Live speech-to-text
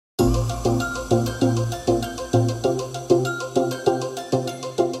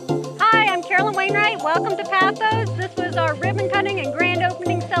welcome to Pathos. This was our ribbon cutting and grand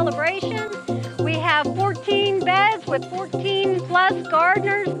opening celebration. We have 14 beds with 14 plus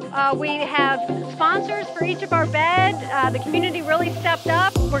gardeners. We have sponsors for each of our beds. The community really stepped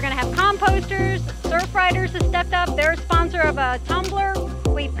up. We're going to have composters. Surf Riders has stepped up. They're a sponsor of a tumbler.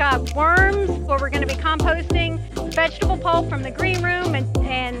 We've got worms where we're going to be composting vegetable pulp from the green room,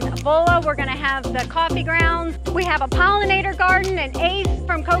 and Vola, we're going to have the coffee grounds. We have a pollinator garden, and Ace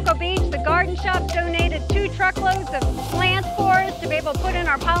from Cocoa Beach, the garden shop, donated 2 truckloads of plants for us to be able to put in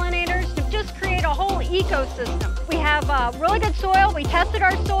our pollinators to just create a whole ecosystem. We have really good soil. We tested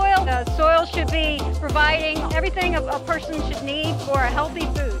our soil. The soil should be providing everything a person should need for a healthy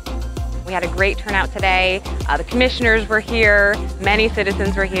food. We had a great turnout today. The commissioners were here, many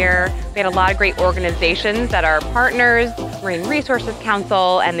citizens were here. We had a lot of great organizations that are partners, Marine Resources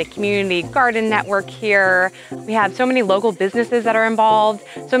Council and the Community Garden Network here. We have so many local businesses that are involved,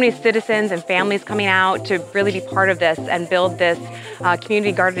 so many citizens and families coming out to really be part of this and build this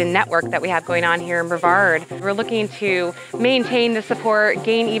community garden network that we have going on here in Brevard. We're looking to maintain the support,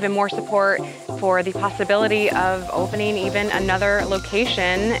 gain even more support for the possibility of opening even another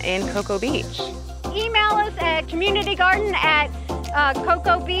location in Cocoa Beach. Email us at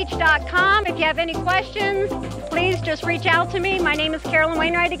communitygarden@cocobeach.com. If you have any questions, please just reach out to me. My name is Carolyn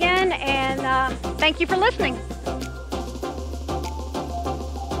Wainwright again, and thank you for listening.